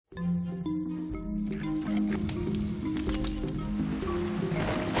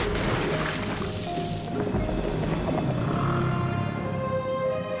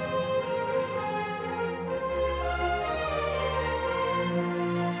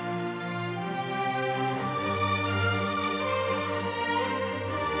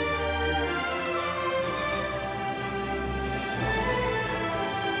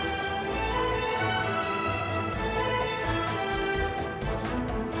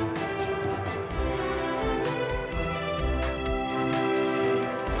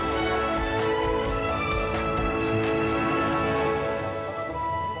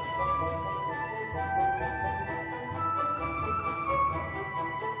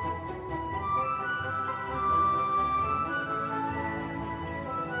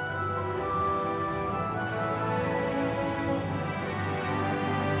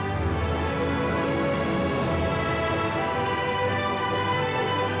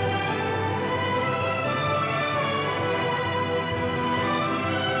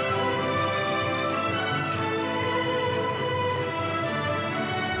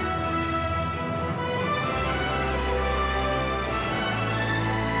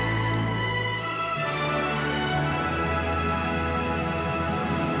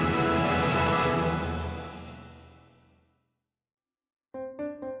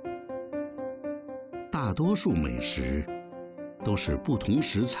大多数美食都是不同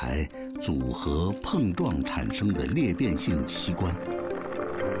食材组合碰撞产生的裂变性奇观。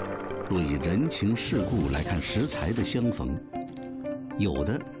若以人情世故来看食材的相逢，有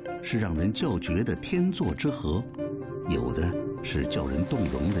的是让人叫绝的天作之合，有的是叫人动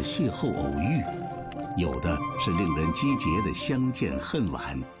容的邂逅偶遇，有的是令人击节的相见恨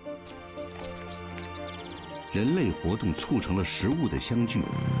晚。人类活动促成了食物的相聚，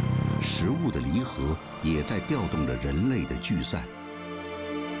食物的离合也在调动着人类的聚散。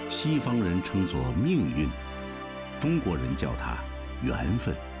西方人称作命运，中国人叫它缘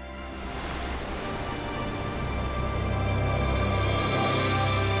分。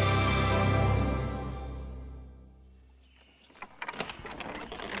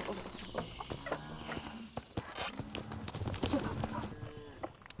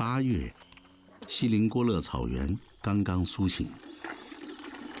8月，锡林郭勒草原刚刚苏醒。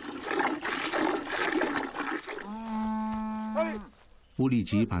乌力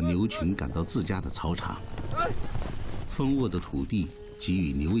吉把牛群赶到自家的草场，丰沃的土地给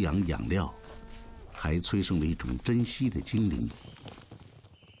予牛羊养料，还催生了一种珍稀的精灵。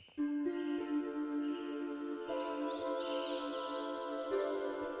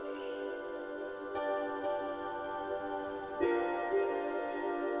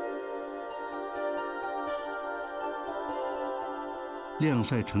晾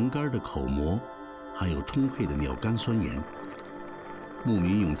晒成干的口蘑，含有充沛的鸟苷酸盐。牧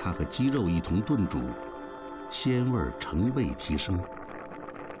民用它和鸡肉一同炖煮，鲜味成倍提升。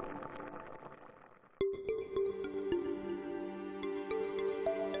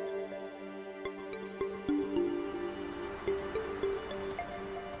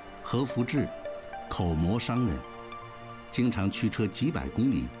何福志，口蘑商人，经常驱车几百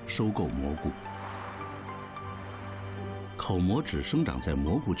公里收购蘑菇。口蘑只生长在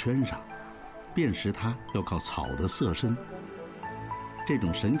蘑菇圈上，辨识它要靠草的色深。这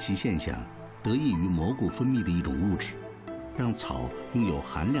种神奇现象得益于蘑菇分泌的一种物质，让草拥有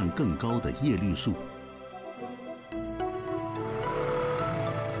含量更高的叶绿素。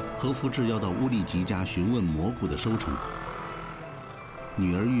何福志要到乌力吉家询问蘑菇的收成。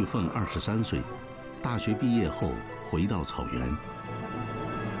女儿玉凤23岁，大学毕业后回到草原。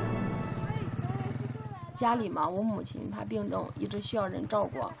家里嘛，我母亲她病重，一直需要人照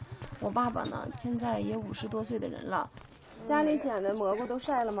顾。我爸爸呢，现在也50多岁的人了。家里捡的蘑菇都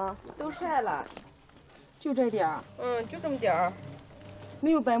晒了吗？都晒了，就这点儿。就这么点儿。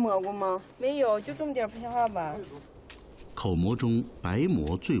没有白蘑菇吗？没有，就这么点儿，不像话吧？口蘑中白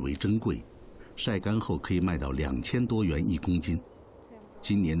蘑最为珍贵，晒干后可以卖到2000多元1公斤。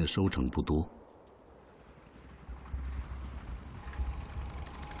今年的收成不多。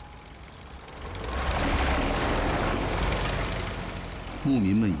牧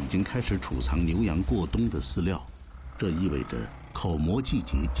民们已经开始储藏牛羊过冬的饲料，这意味着口蘑季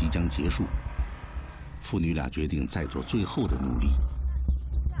节即将结束。父女俩决定再做最后的努力。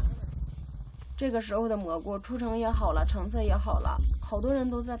这个时候的蘑菇出成也好了，成色也好了，好多人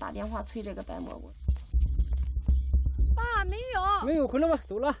都在打电话催这个白蘑菇。爸，没有，回来吧，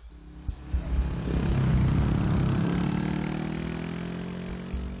走了。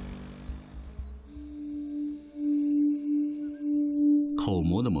口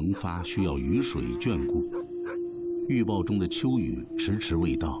蘑的萌发需要雨水眷顾，预报中的秋雨迟迟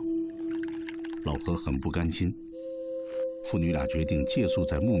未到，老何很不甘心。父女俩决定借宿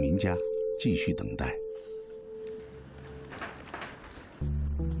在牧民家，继续等待。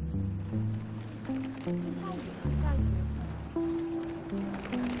下雨。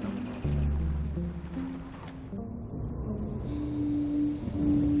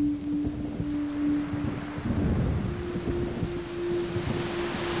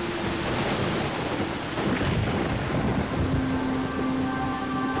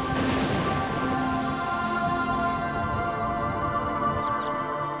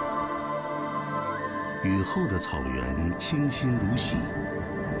雨后的草原清新如洗，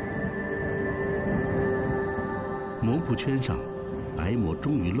蘑菇圈上，白蘑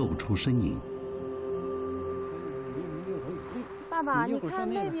终于露出身影。爸爸，你看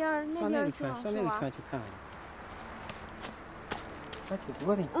那边上那个圈去看，还挺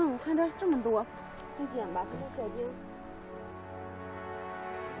多的。我看这么多，快捡吧，这是小丁。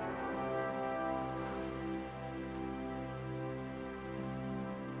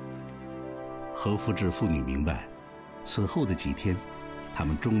何福志父女明白，此后的几天，他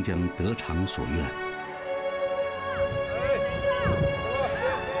们终将得偿所愿。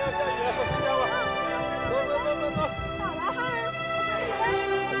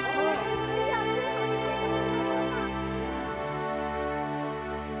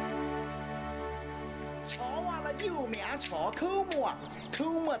吃口蘑啊，口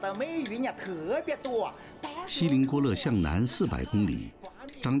蘑的美誉呀特别多。锡林郭勒向南400公里，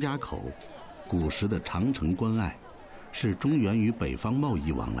张家口，古时的长城关隘，是中原与北方贸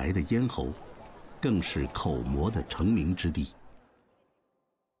易往来的咽喉，更是口蘑的成名之地。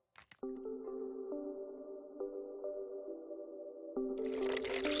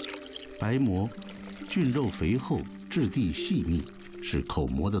白蘑，菌肉肥厚，质地细密，是口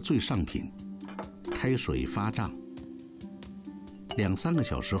蘑的最上品。开水发胀，2、3个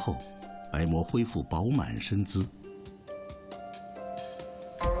小时后，白蘑恢复饱满身姿。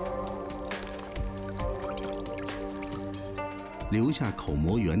留下口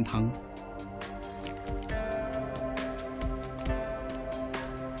蘑原汤，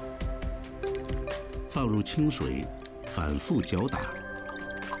放入清水，反复搅打，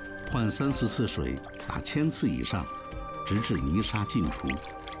换3、4次水，打1000次以上，直至泥沙尽除。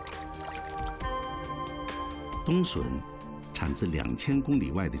冬笋产自2000公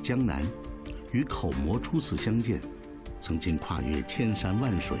里外的江南，与口蘑初次相见，曾经跨越千山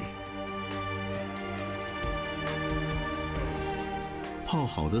万水。泡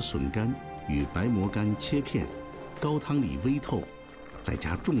好的笋干与白蘑干切片，高汤里煨透，再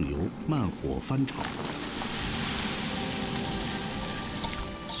加重油慢火翻炒。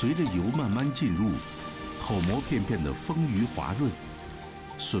随着油慢慢进入，口蘑片变得丰腴滑润，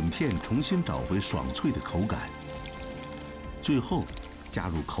笋片重新找回爽脆的口感。最后加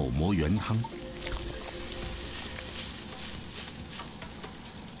入口蘑原汤。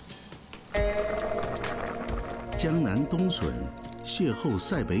江南冬笋邂逅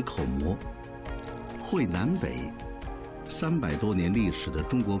塞北口蘑，汇南北，300多年历史的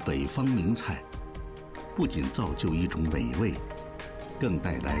中国北方名菜，不仅造就一种美味，更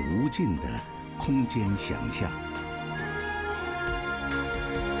带来无尽的空间想象。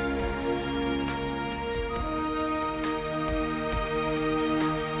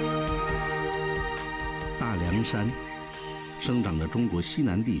大凉山生长着中国西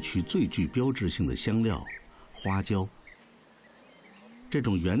南地区最具标志性的香料花椒。这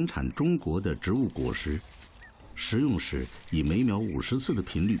种原产中国的植物果实，食用时以每秒50次的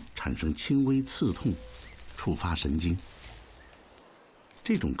频率产生轻微刺痛，触发神经。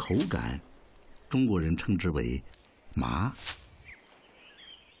这种口感，中国人称之为麻。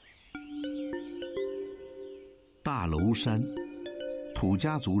大娄山土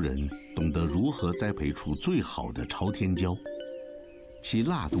家族人懂得如何栽培出最好的朝天椒，其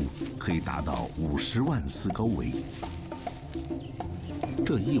辣度可以达到50万丝高维。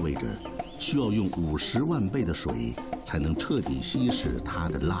这意味着需要用50万倍的水才能彻底稀释它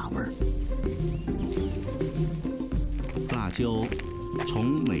的辣味儿。辣椒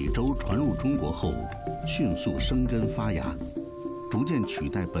从美洲传入中国后，迅速生根发芽，逐渐取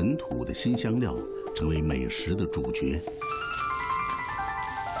代本土的新香料，成为美食的主角。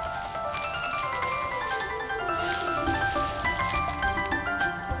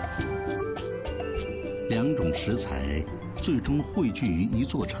2种食材最终汇聚于一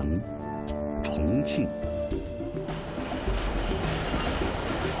座城——重庆。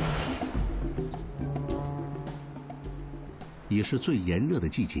已是最炎热的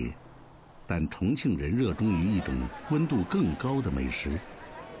季节，但重庆人热衷于一种温度更高的美食。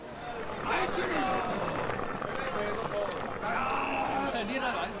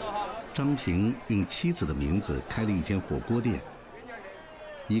张平用妻子的名字开了一间火锅店，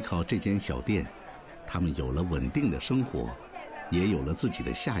依靠这间小店，他们有了稳定的生活，也有了自己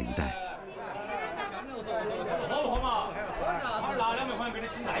的下一代。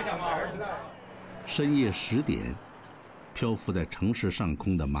深夜10点，漂浮在城市上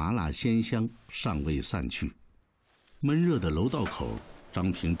空的麻辣鲜香尚未散去，闷热的楼道口，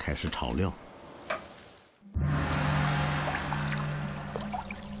张平开始炒料。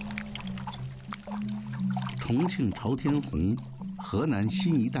重庆朝天红、河南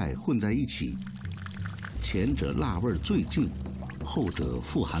新一代混在一起，前者辣味最劲，后者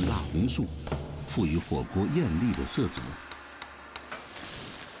富含辣红素，赋予火锅艳丽的色泽。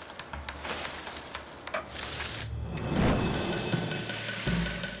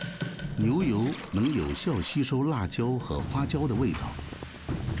牛油能有效吸收辣椒和花椒的味道，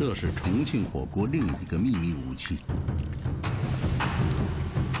这是重庆火锅另一个秘密武器。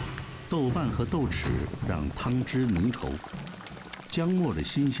豆瓣和豆豉让汤汁浓稠，姜末的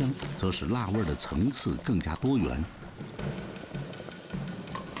辛香则使辣味的层次更加多元。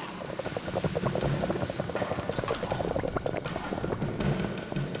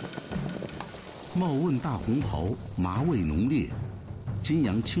冒问大红袍麻味浓烈，金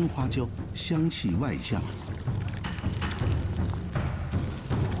阳青花椒香气外向。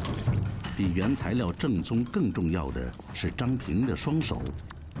比原材料正宗更重要的是张平的双手，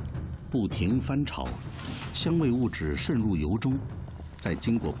不停翻炒，香味物质渗入油中，再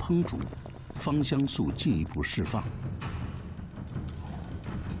经过烹煮，芳香素进一步释放。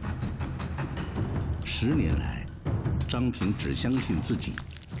10年来，张平只相信自己，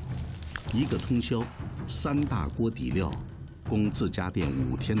一个通宵，3大锅底料，供自家店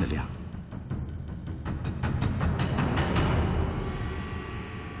5天的量。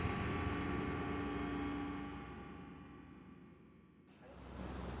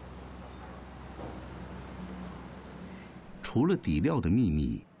除了底料的秘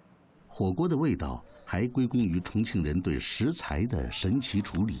密，火锅的味道还归功于重庆人对食材的神奇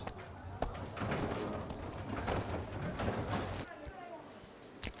处理。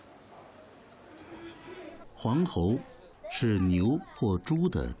黄喉是牛或猪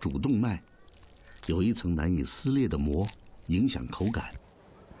的主动脉，有一层难以撕裂的膜，影响口感。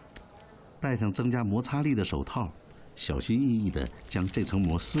戴上增加摩擦力的手套，小心翼翼地将这层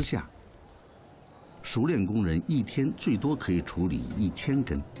膜撕下。熟练工人1天最多可以处理1000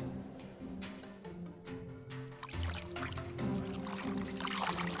根。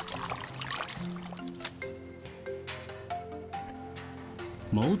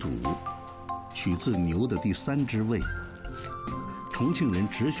毛肚取自牛的第3支胃，重庆人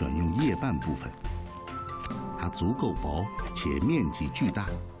只选用叶瓣部分。它足够薄，且面积巨大，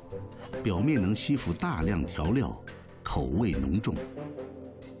表面能吸附大量调料，口味浓重。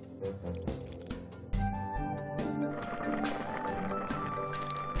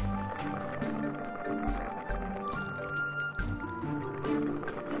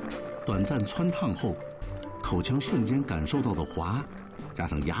短暂汆烫后，口腔瞬间感受到的滑，加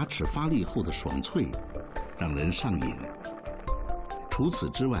上牙齿发力后的爽脆，让人上瘾。除此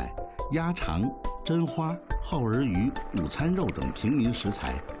之外，鸭肠、真花、耗儿鱼、午餐肉等平民食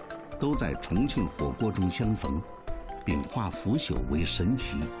材，都在重庆火锅中相逢，并化腐朽为神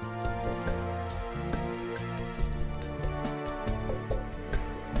奇。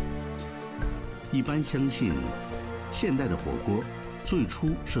一般相信，现代的火锅最初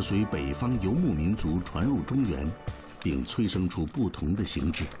是随北方游牧民族传入中原，并催生出不同的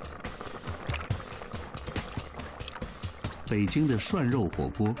形制。北京的涮肉火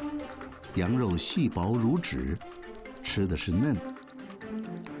锅，羊肉细薄如纸，吃的是嫩。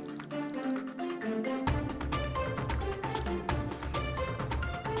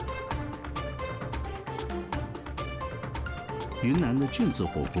云南的菌子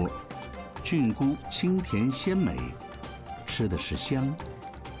火锅，菌菇清甜鲜美，吃的是香。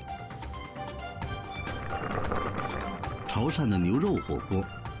潮汕的牛肉火锅，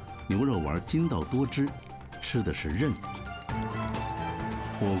牛肉丸筋道多汁，吃的是韧。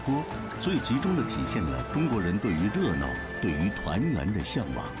火锅最集中地体现了中国人对于热闹、对于团圆的向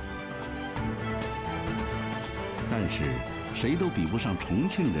往。但是，谁都比不上重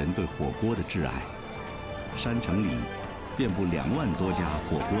庆人对火锅的挚爱。山城里遍布2万多家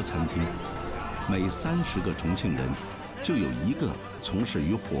火锅餐厅，每30个重庆人就有1个从事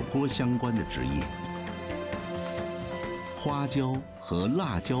与火锅相关的职业。花椒和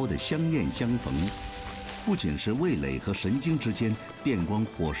辣椒的香艳相逢，不仅是味蕾和神经之间电光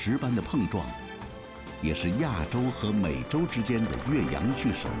火石般的碰撞，也是亚洲和美洲之间的越洋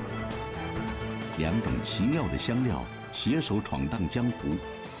聚首。2种奇妙的香料携手闯荡江湖，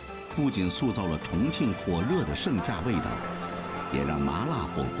不仅塑造了重庆火热的盛夏味道，也让麻辣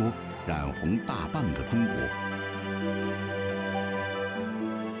火锅染红大半个中国。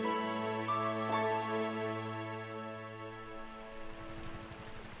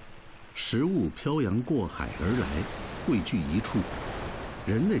食物漂洋过海而来，汇聚一处，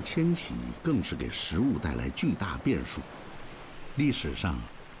人的迁徙更是给食物带来巨大变数。历史上，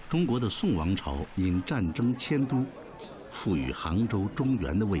中国的宋王朝因战争迁都，赋予杭州中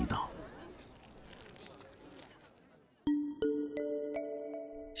原的味道。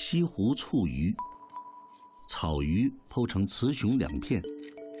西湖醋鱼，草鱼剖成雌雄2片，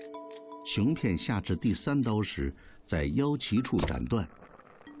雄片下至第3刀时，在腰脐处斩断。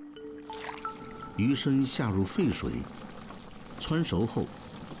鱼身下入沸水，汆熟后，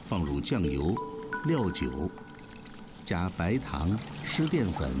放入酱油、料酒，加白糖、湿淀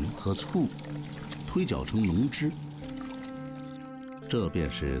粉和醋，推搅成浓汁。这便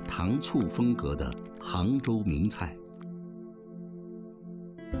是糖醋风格的杭州名菜。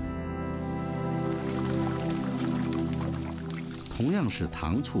同样是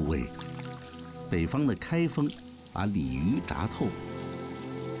糖醋味，北方的开封把鲤鱼炸透，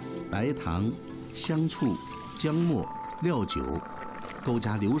白糖、香醋、姜末、料酒，勾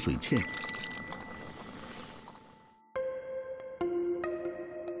加流水芡。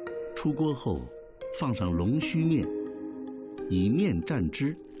出锅后，放上龙须面，以面蘸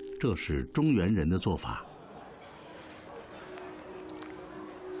汁，这是中原人的做法。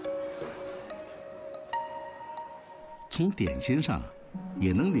从点心上，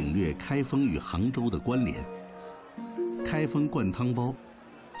也能领略开封与杭州的关联。开封灌汤包，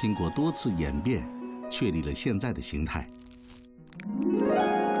经过多次演变，确立了现在的形态。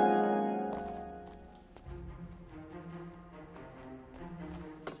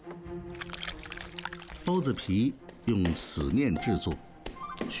包子皮用死面制作，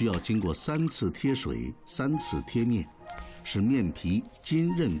需要经过3次贴水、3次贴面，使面皮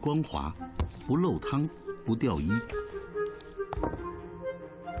筋韧光滑，不漏汤，不掉衣。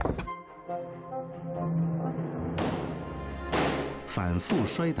反复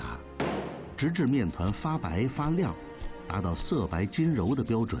摔打，直至面团发白发亮，达到色白筋柔的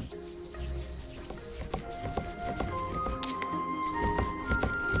标准。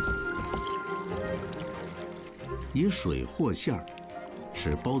以水和馅儿，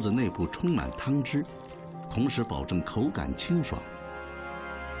使包子内部充满汤汁，同时保证口感清爽。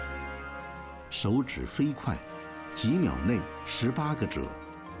手指飞快，几秒内18个褶，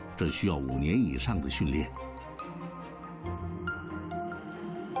这需要5年以上的训练。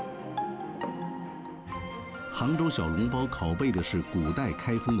杭州小笼包拷贝的是古代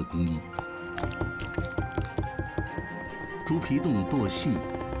开封的工艺，猪皮冻剁细，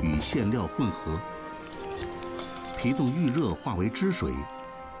与馅料混合，皮冻预热化为汁水，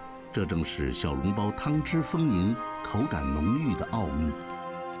这正是小笼包汤汁丰盈、口感浓郁的奥秘。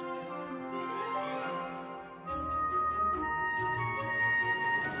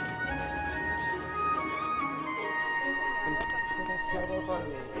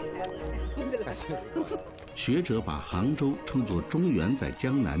学者把杭州称作中原在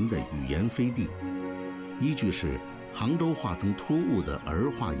江南的语言飞地，依据是杭州话中突兀的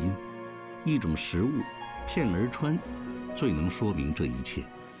儿化音，一种食物片儿川最能说明这一切。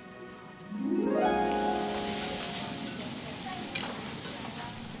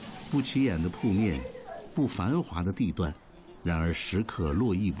不起眼的铺面，不繁华的地段，然而食客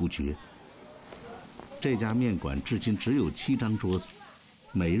络绎不绝。这家面馆至今只有7张桌子，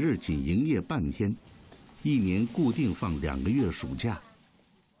每日仅营业半天，1年固定放2个月暑假。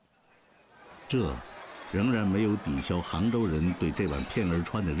这仍然没有抵消杭州人对这碗片儿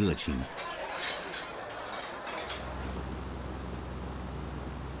川的热情。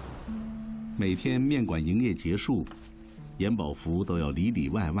每天面馆营业结束，严宝福都要里里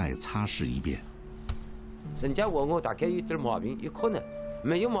外外擦拭一遍。人家问我大概有点毛病，有可能。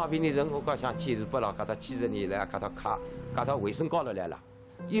没有毛病的人，我讲像70不了，给他70年来，给他卡，给他卫生搞了来了，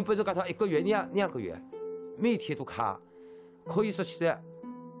又不是给他1个月、2个月，每天都卡，可以说起来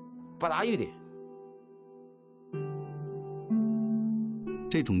不大有的。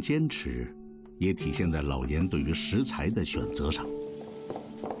这种坚持，也体现在老严对于食材的选择上。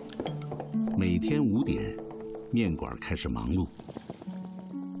每天5点，面馆开始忙碌。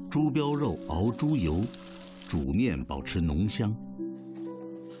猪膘肉熬猪油，煮面保持浓香。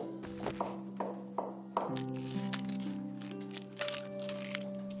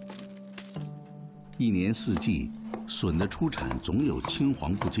1年4季，笋的出产总有青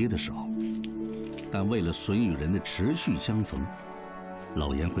黄不接的时候，但为了笋与人的持续相逢，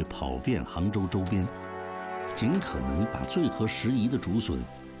老严会跑遍杭州周边，尽可能把最合时宜的竹笋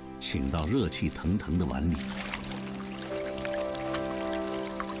请到热气腾腾的碗里。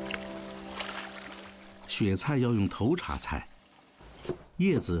雪菜要用头茬菜，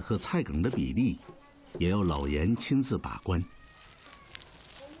叶子和菜梗的比例也要老严亲自把关。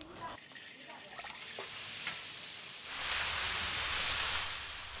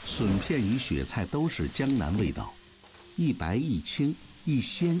笋片与雪菜都是江南味道，一白一清，一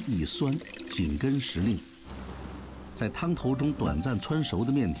鲜一酸，紧跟时令。在汤头中短暂汆熟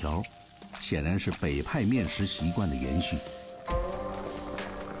的面条，显然是北派面食习惯的延续。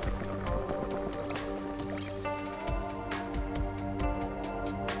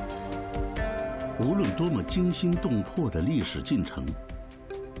无论多么惊心动魄的历史进程，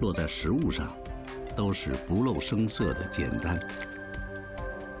落在食物上，都是不露声色的简单。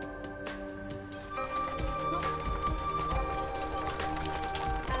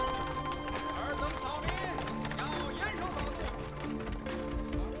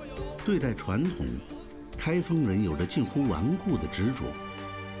对待传统，开封人有着近乎顽固的执着。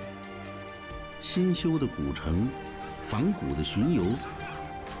新修的古城，仿古的巡游，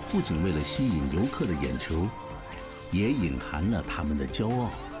不仅为了吸引游客的眼球，也隐含了他们的骄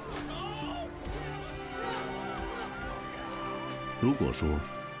傲。如果说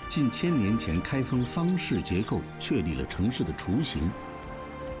近1000年前开封方式结构确立了城市的雏形，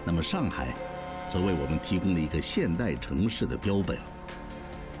那么上海，则为我们提供了一个现代城市的标本。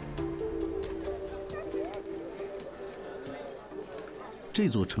这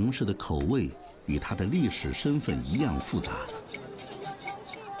座城市的口味与它的历史身份一样复杂，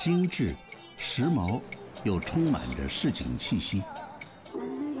精致、时髦，又充满着市井气息。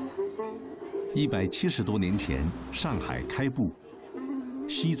170多年前，上海开埠，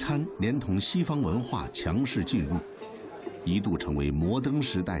西餐连同西方文化强势进入，一度成为摩登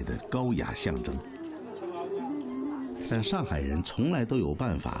时代的高雅象征。但上海人从来都有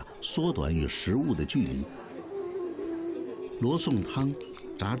办法缩短与食物的距离。罗宋汤、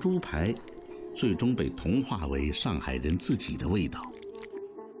炸猪排，最终被同化为上海人自己的味道。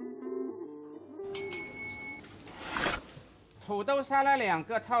土豆沙拉2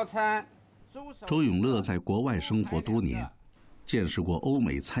个套餐。周永乐在国外生活多年，见识过欧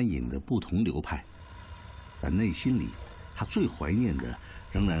美餐饮的不同流派，但内心里，他最怀念的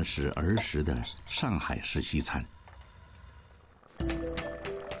仍然是儿时的上海式西餐。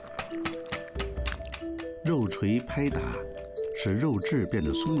肉锤拍打，使肉质变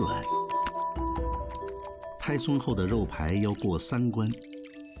得松软。拍松后的肉排要过3关：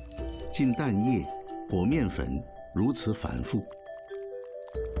浸蛋液、裹面粉，如此反复。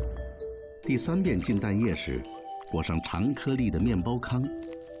第3遍浸蛋液时，裹上长颗粒的面包糠，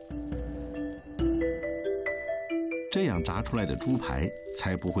这样炸出来的猪排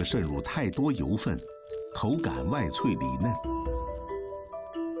才不会渗入太多油分，口感外脆里嫩。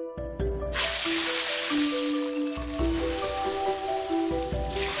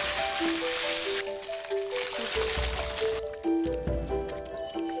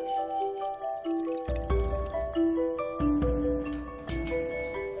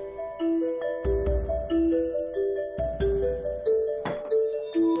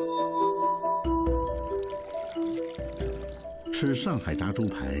吃上海炸猪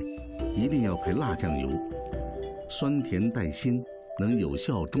排，一定要配辣酱油，酸甜带辛，能有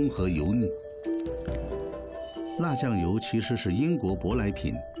效中和油腻。辣酱油其实是英国舶来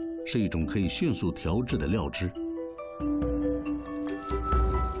品，是一种可以迅速调制的料汁。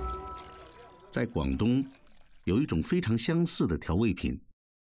在广东，有一种非常相似的调味品，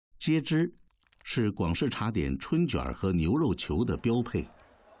椰汁，是广式茶点春卷和牛肉球的标配。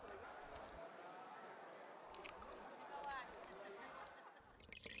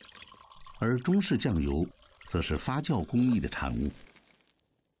而中式酱油，则是发酵工艺的产物。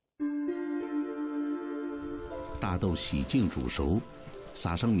大豆洗净煮熟，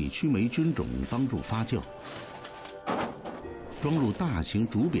撒上米曲霉菌种帮助发酵，装入大型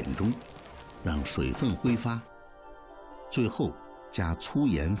竹扁中，让水分挥发，最后加粗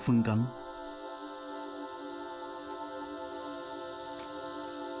盐封缸。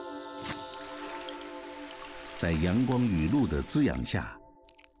在阳光雨露的滋养下，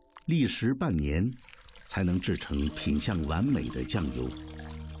历时半年，才能制成品相完美的酱油。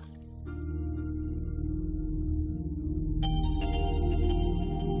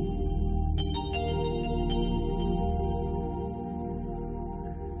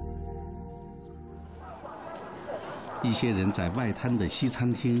一些人在外滩的西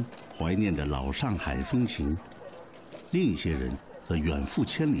餐厅怀念着老上海风情，另一些人则远赴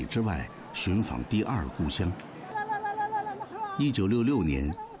千里之外寻访第二故乡。1966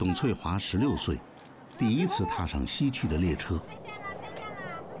年，董翠华16岁，第一次踏上西去的列车。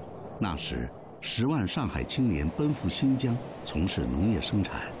那时，10万上海青年奔赴新疆从事农业生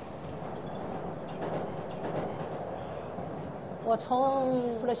产。我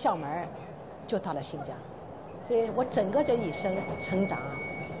从出了校门就到了新疆，所以我整个这一生成长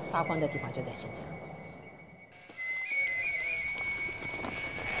发光的地方就在新疆。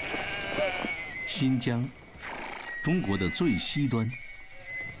新疆，中国的最西端，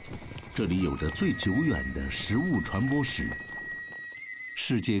这里有着最久远的食物传播史，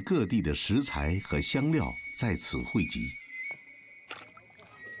世界各地的食材和香料在此汇集。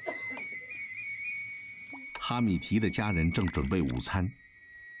哈米提的家人正准备午餐，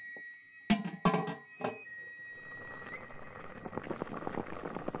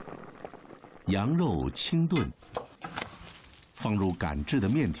羊肉清炖，放入擀制的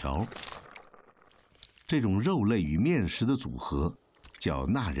面条。这种肉类与面食的组合叫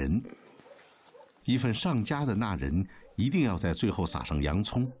纳仁。一份上佳的纳仁一定要在最后撒上洋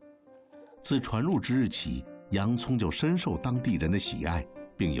葱。自传入之日起，洋葱就深受当地人的喜爱，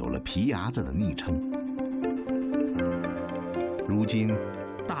并有了皮牙子的昵称。如今，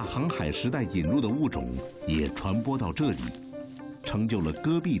大航海时代引入的物种也传播到这里，成就了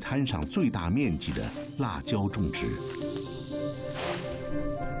戈壁滩上最大面积的辣椒种植。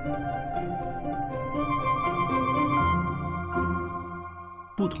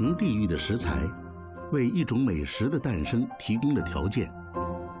不同地域的食材，为一种美食的诞生提供了条件。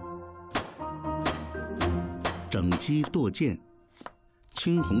整鸡剁件，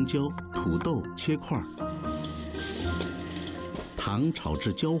青红椒、土豆切块，糖炒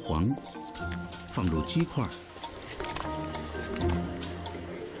至焦黄，放入鸡块，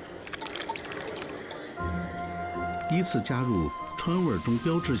依次加入川味中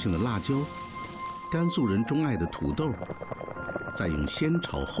标志性的辣椒，甘肃人钟爱的土豆，再用先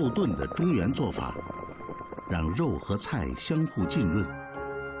炒后炖的中原做法，让肉和菜相互浸润。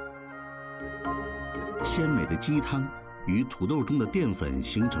鲜美的鸡汤与土豆中的淀粉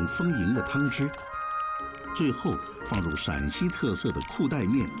形成丰盈的汤汁，最后放入陕西特色的裤带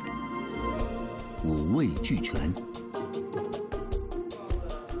面，五味俱全。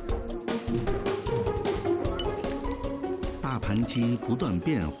大盘鸡不断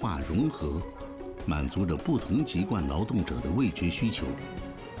变化融合，满足着不同籍贯劳动者的味觉需求。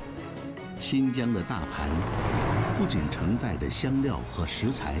新疆的大盘不仅承载着香料和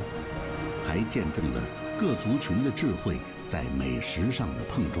食材，还见证了各族群的智慧在美食上的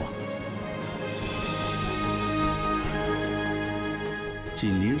碰撞。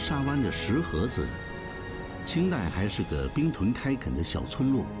紧邻沙湾的石河子，清代还是个兵屯开垦的小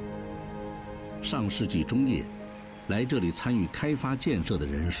村落。上世纪中叶，来这里参与开发建设的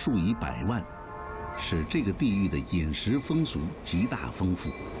人数以百万，使这个地域的饮食风俗极大丰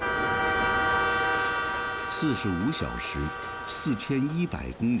富。45小时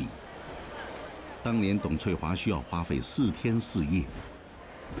，4100公里。当年董翠华需要花费4天4夜。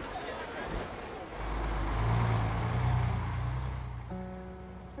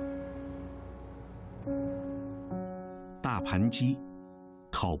大盘鸡、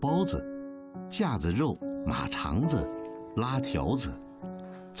烤包子、架子肉、马肠子、拉条子，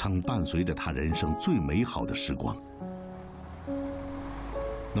曾伴随着他人生最美好的时光。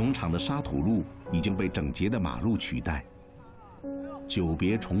农场的沙土路已经被整洁的马路取代。久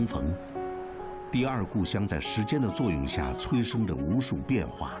别重逢，第二故乡在时间的作用下催生着无数变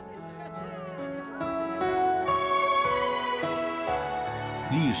化。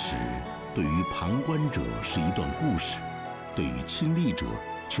历史对于旁观者是一段故事，对于亲历者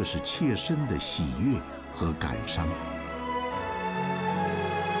却是切身的喜悦和感伤。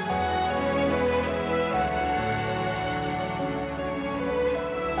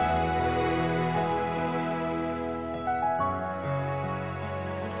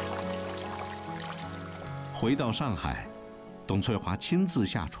回到上海，董翠华亲自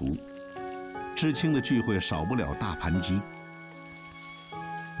下厨。知青的聚会少不了大盘鸡。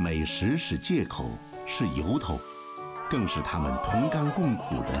美食是借口，是由头，更是他们同甘共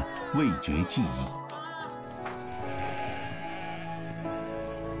苦的味觉记忆。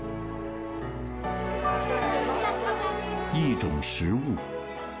一种食物，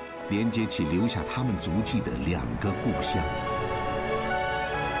连接起留下他们足迹的2个故乡。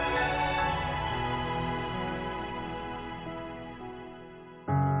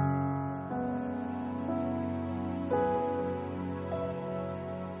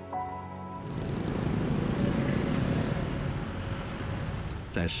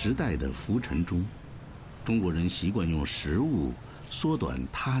在时代的浮沉中，中国人习惯用食物缩短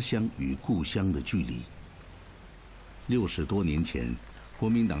他乡与故乡的距离。60多年前，国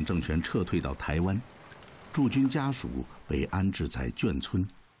民党政权撤退到台湾，驻军家属被安置在眷村。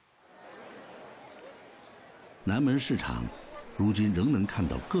南门市场如今仍能看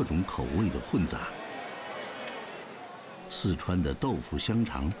到各种口味的混杂，四川的豆腐香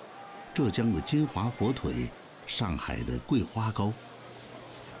肠，浙江的金华火腿，上海的桂花糕。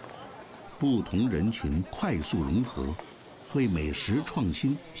不同人群快速融合，为美食创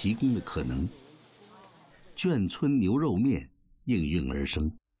新提供了可能。眷村牛肉面应运而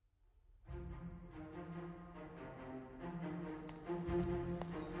生。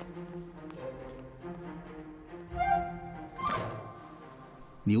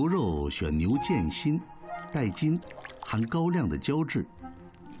牛肉选牛腱心，带筋，含高量的胶质，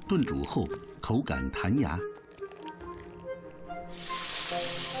炖煮后口感弹牙。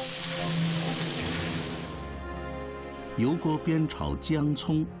油锅煸炒姜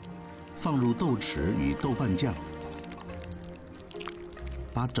葱，放入豆豉与豆瓣酱，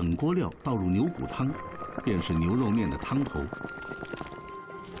把整锅料倒入牛骨汤，便是牛肉面的汤头。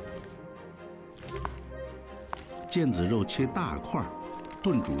腱子肉切大块，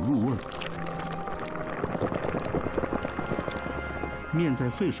炖煮入味。面在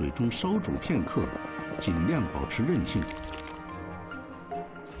沸水中烧煮片刻，尽量保持韧性。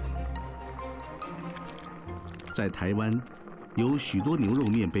在台湾，有许多牛肉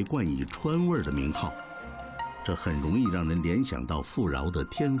面被冠以川味的名号，这很容易让人联想到富饶的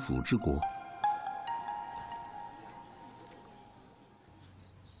天府之国。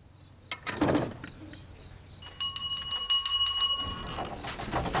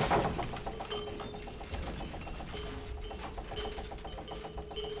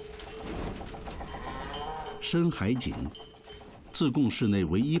深海井，自贡市内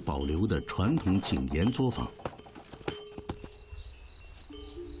唯一保留的传统井盐作坊。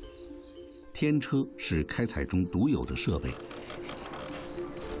天车是开采中独有的设备。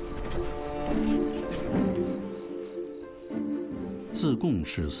自贡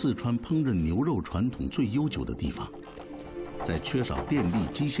是四川烹饪牛肉传统最悠久的地方，在缺少电力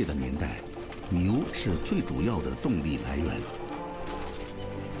机械的年代，牛是最主要的动力来源。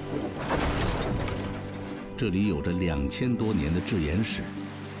这里有着2000多年的制盐史，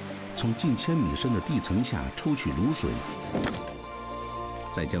从近1000米深的地层下抽取卤水，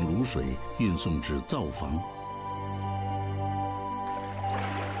再将卤水运送至灶房。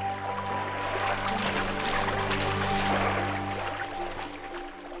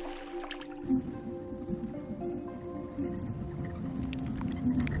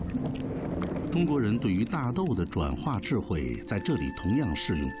中国人对于大豆的转化智慧在这里同样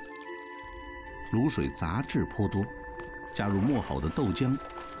适用。卤水杂质颇多，加入磨好的豆浆，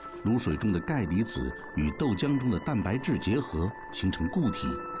卤水中的钙离子与豆浆中的蛋白质结合，形成固体。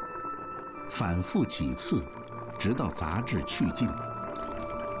反复几次，直到杂质去尽。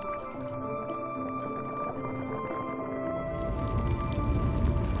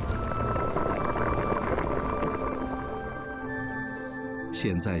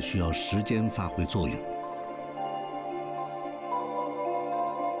现在需要时间发挥作用。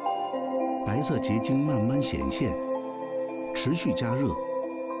白色结晶慢慢显现，持续加热，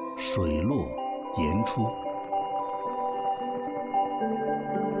水落盐出。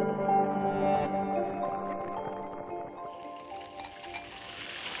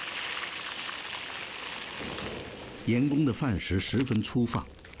盐工的饭食十分粗放，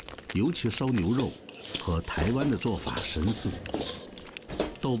尤其烧牛肉和台湾的做法神似。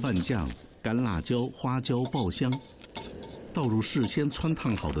豆瓣酱、干辣椒、花椒爆香，倒入事先汆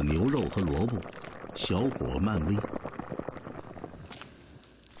烫好的牛肉和萝卜，小火慢煨。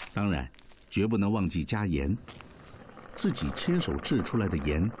当然，绝不能忘记加盐。自己亲手制出来的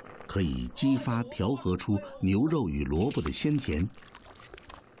盐，可以激发调和出牛肉与萝卜的鲜甜。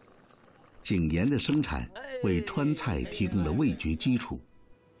井盐的生产为川菜提供了味觉基础。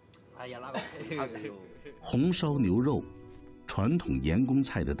红烧牛肉，传统盐工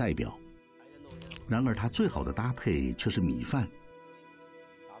菜的代表。然而它最好的搭配却是米饭。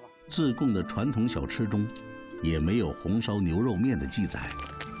自贡的传统小吃中，也没有红烧牛肉面的记载。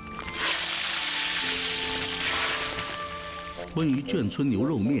关于眷村牛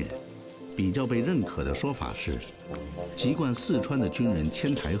肉面，比较被认可的说法是，籍贯四川的军人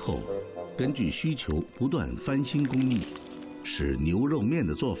迁台后，根据需求不断翻新工艺，使牛肉面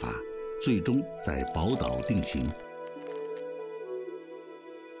的做法最终在宝岛定型。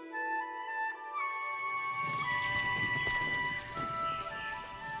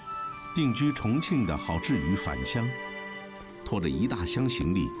定居重庆的郝志宇返乡，拖着一大箱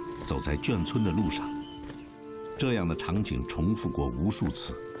行李走在眷村的路上，这样的场景重复过无数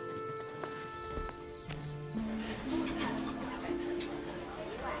次。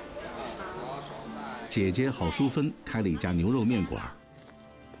姐姐郝淑芬开了一家牛肉面馆，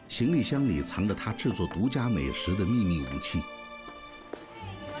行李箱里藏着她制作独家美食的秘密武器。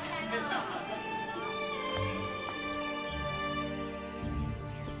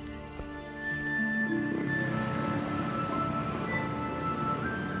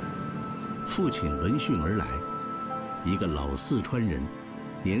父亲闻讯而来，一个老四川人，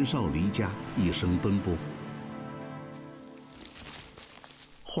年少离家，一生奔波。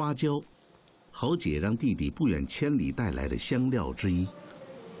花椒，郝姐让弟弟不远千里带来的香料之一。不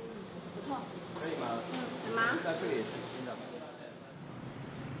错，可以吗？什么？在这里也是新的。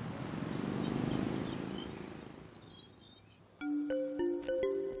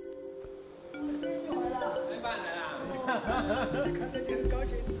没办来啦。看着挺高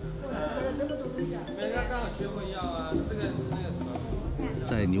兴。没，他刚好缺货要啊，这个是那个什么。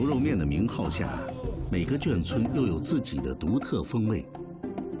在牛肉面的名号下，每个眷村又有自己的独特风味。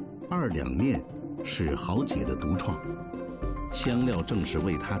2两面是郝姐的独创，香料正是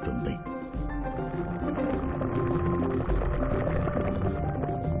为她准备。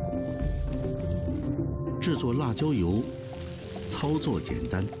制作辣椒油，操作简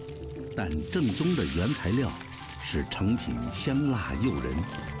单，但正宗的原材料使成品香辣诱人。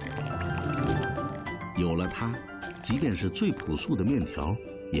有了它，即便是最朴素的面条，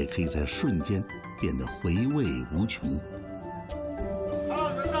也可以在瞬间变得回味无穷。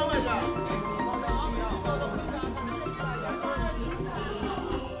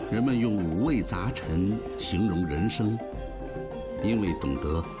人们用五味杂陈形容人生，因为懂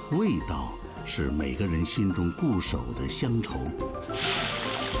得味道是每个人心中固守的乡愁。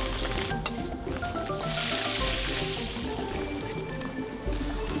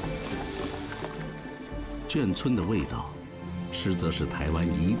眷村的味道，实则是台湾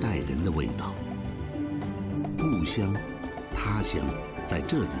一代人的味道。故乡、他乡，在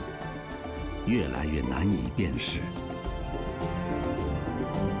这里越来越难以辨识。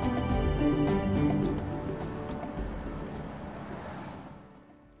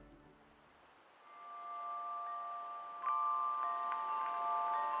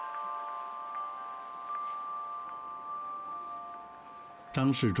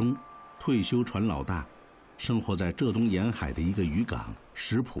张世忠，退休船老大，生活在浙东沿海的一个渔港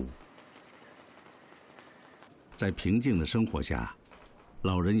石浦。在平静的生活下，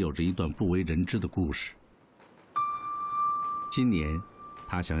老人有着一段不为人知的故事。今年，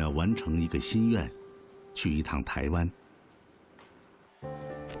他想要完成一个心愿，去一趟台湾。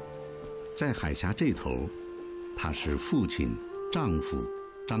在海峡这头，他是父亲、丈夫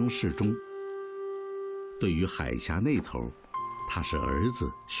张世忠；对于海峡那头，他是儿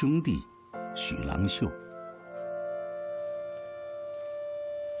子、兄弟许郎秀。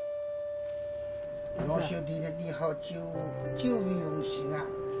我兄弟呢，你好久未用心啊！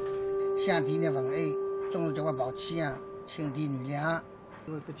乡弟呢，问哎，总是叫我保气啊，亲弟女俩。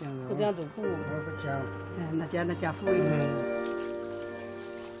我不讲，不讲都不。我不讲。那家富裕。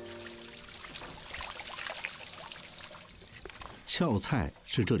翘菜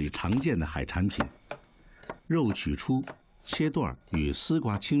是这里常见的海产品，肉取出，切段与丝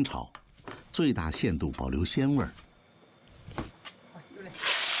瓜清炒，最大限度保留鲜味儿。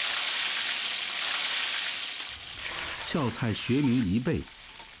翘菜学名贻贝，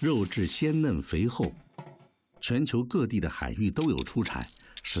肉质鲜嫩肥厚，全球各地的海域都有出产，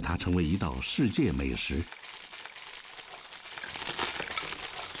使它成为一道世界美食。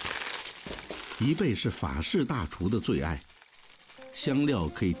贻贝是法式大厨的最爱，香料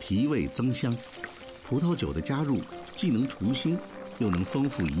可以提味增香，葡萄酒的加入既能除腥，又能丰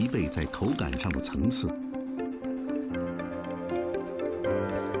富贻贝在口感上的层次。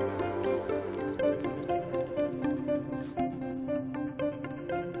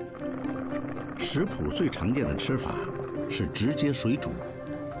食谱最常见的吃法是直接水煮，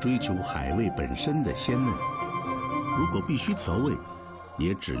追求海味本身的鲜嫩。如果必须调味，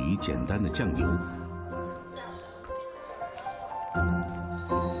也止于简单的酱油。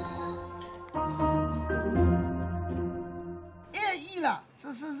1了，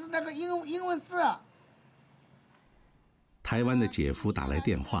是那个英文字啊。台湾的姐夫打来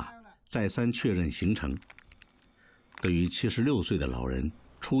电话，再三确认行程。对于76岁的老人，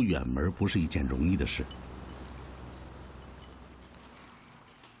出远门不是一件容易的事。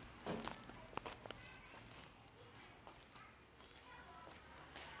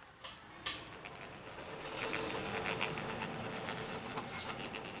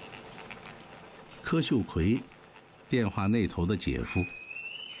柯秀奎，电话那头的姐夫。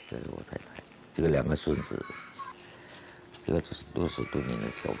这是我太太，这个2个孙子，这个60多年的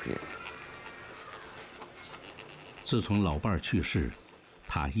小片。自从老伴儿去世，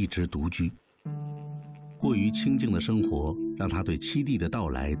他一直独居。过于清静的生活让他对七弟的到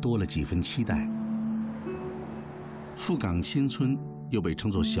来多了几分期待。富港新村又被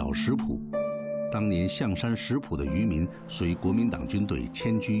称作小石浦，当年象山石浦的渔民随国民党军队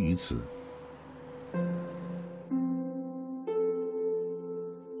迁居于此。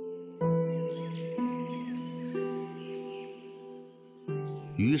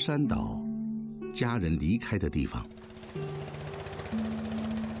渔山岛，家人离开的地方。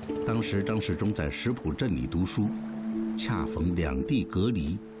当时张世忠在石浦镇里读书，恰逢两地隔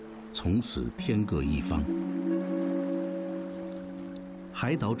离，从此天各一方。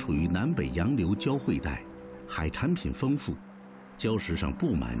海岛处于南北洋流交汇带，海产品丰富，礁石上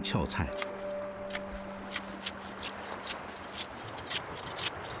布满翘菜。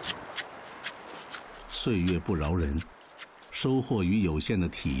岁月不饶人，收获与有限的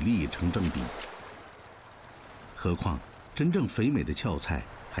体力成正比。何况真正肥美的翘菜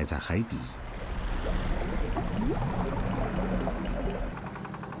还在海底。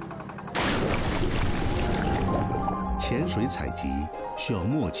潜水采集需要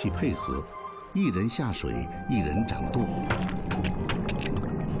默契配合，一人下水，一人掌舵。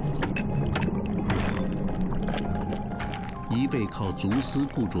贻贝靠足丝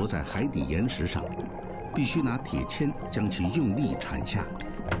固着在海底岩石上，必须拿铁签将其用力铲下。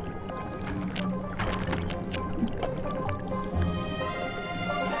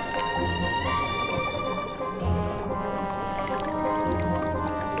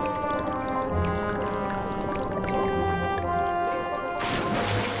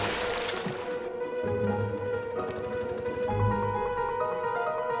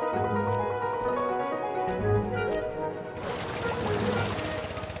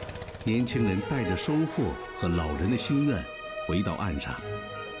年轻人带着收获和老人的心愿回到岸上。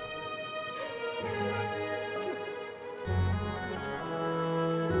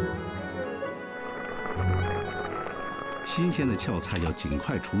新鲜的鞘菜要尽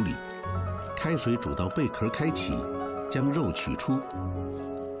快处理，开水煮到贝壳开启，将肉取出。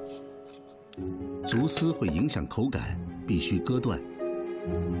足丝会影响口感，必须割断。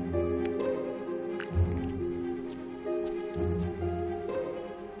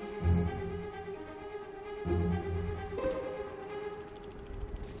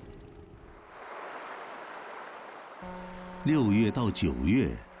6月到9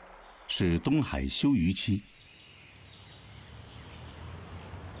月是东海休渔期。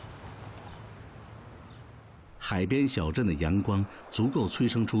海边小镇的阳光足够催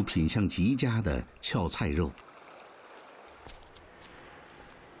生出品相极佳的鞘菜肉。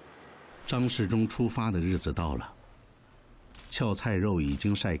张世忠出发的日子到了，鞘菜肉已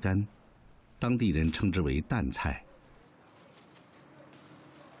经晒干，当地人称之为淡菜。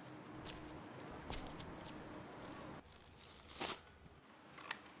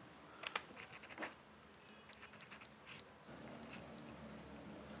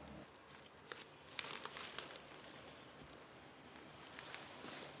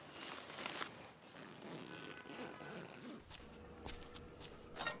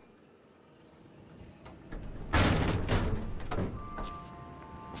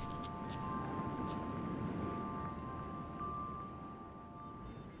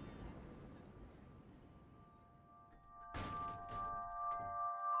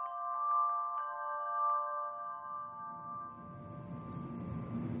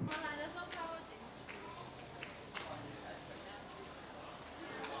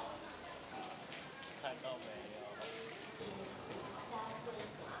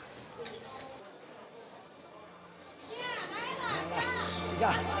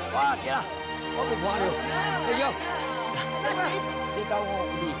哇，天啊，我不怕了，不行，谁到我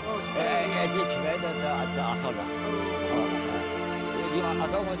屋里？哎，你去外头的阿嫂了。阿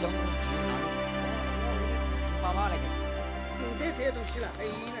嫂，我想去哪里？妈妈那个。用这些东西了，还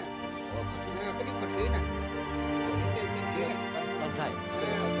有呢。我不知道，给你不吹呢。当菜，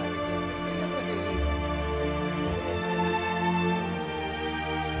当菜。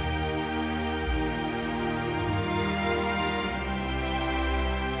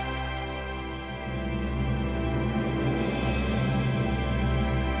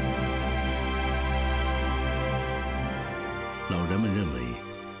老人们认为，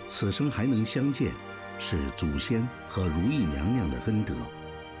此生还能相见，是祖先和如意娘娘的恩德。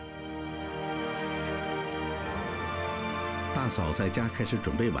大嫂在家开始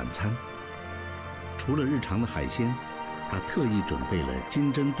准备晚餐，除了日常的海鲜，她特意准备了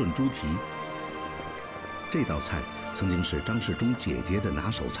金针炖猪蹄。这道菜曾经是张世忠姐姐的拿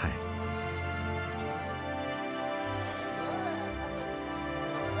手菜。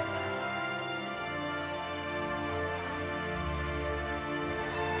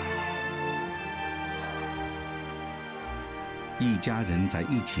一家人在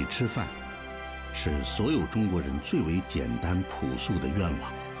一起吃饭，是所有中国人最为简单朴素的愿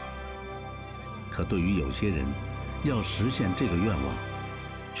望。可对于有些人，要实现这个愿望，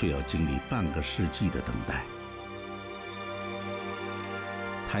却要经历半个世纪的等待。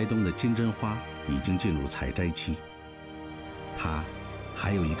台东的金针花已经进入采摘期，它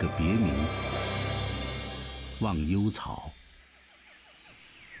还有一个别名——忘忧草。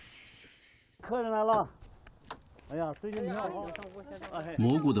客人来了。哎呀，最近挺好。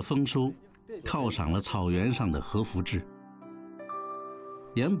蘑菇的丰收，犒赏了草原上的和服制。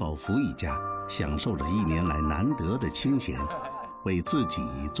严宝福一家享受着1年来难得的清闲，为自己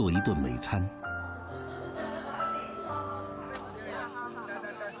做一顿美餐。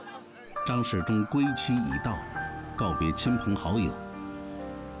张世忠归期已到，告别亲朋好友。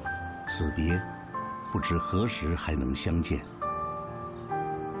此别，不知何时还能相见。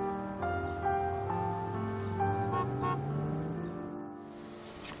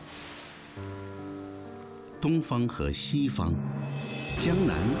东方和西方，江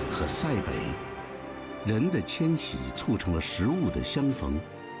南和塞北，人的迁徙促成了食物的相逢，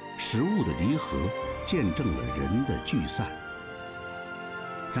食物的离合见证了人的聚散。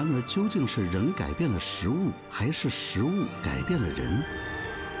然而，究竟是人改变了食物，还是食物改变了人？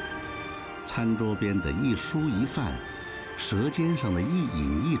餐桌边的一蔬一饭，舌尖上的一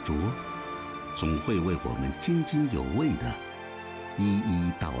饮一啄，总会为我们津津有味地一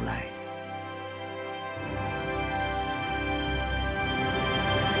一道来。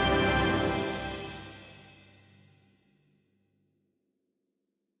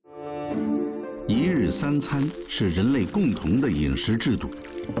1日3餐是人类共同的饮食制度，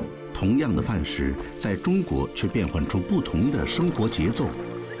同样的饭食，在中国却变换出不同的生活节奏，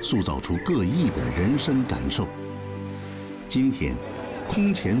塑造出各异的人生感受。今天，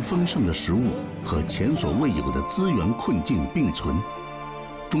空前丰盛的食物和前所未有的资源困境并存，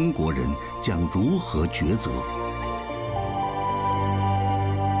中国人将如何抉择？